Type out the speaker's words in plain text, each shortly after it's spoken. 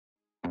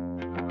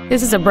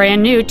This is a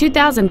brand new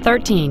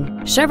 2013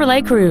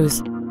 Chevrolet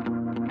Cruze.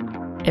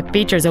 It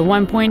features a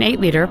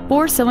 1.8-liter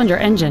four-cylinder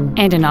engine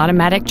and an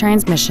automatic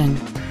transmission.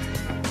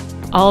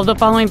 All of the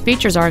following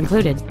features are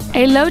included: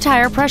 a low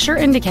tire pressure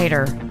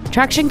indicator,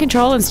 traction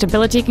control and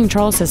stability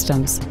control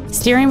systems,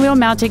 steering wheel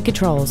mounted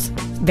controls,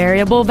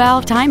 variable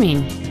valve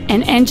timing,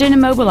 an engine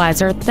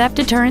immobilizer theft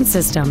deterrent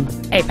system,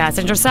 a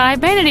passenger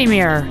side vanity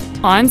mirror,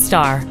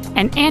 OnStar,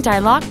 an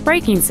anti-lock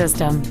braking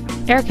system,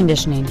 air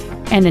conditioning,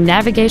 and the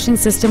navigation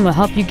system will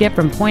help you get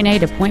from point A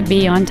to point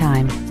B on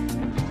time.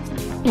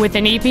 With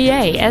an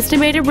EPA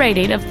estimated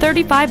rating of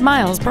 35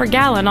 miles per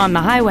gallon on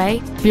the highway,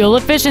 fuel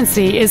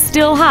efficiency is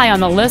still high on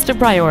the list of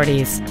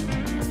priorities.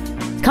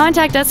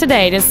 Contact us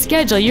today to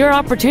schedule your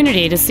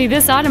opportunity to see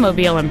this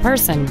automobile in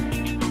person.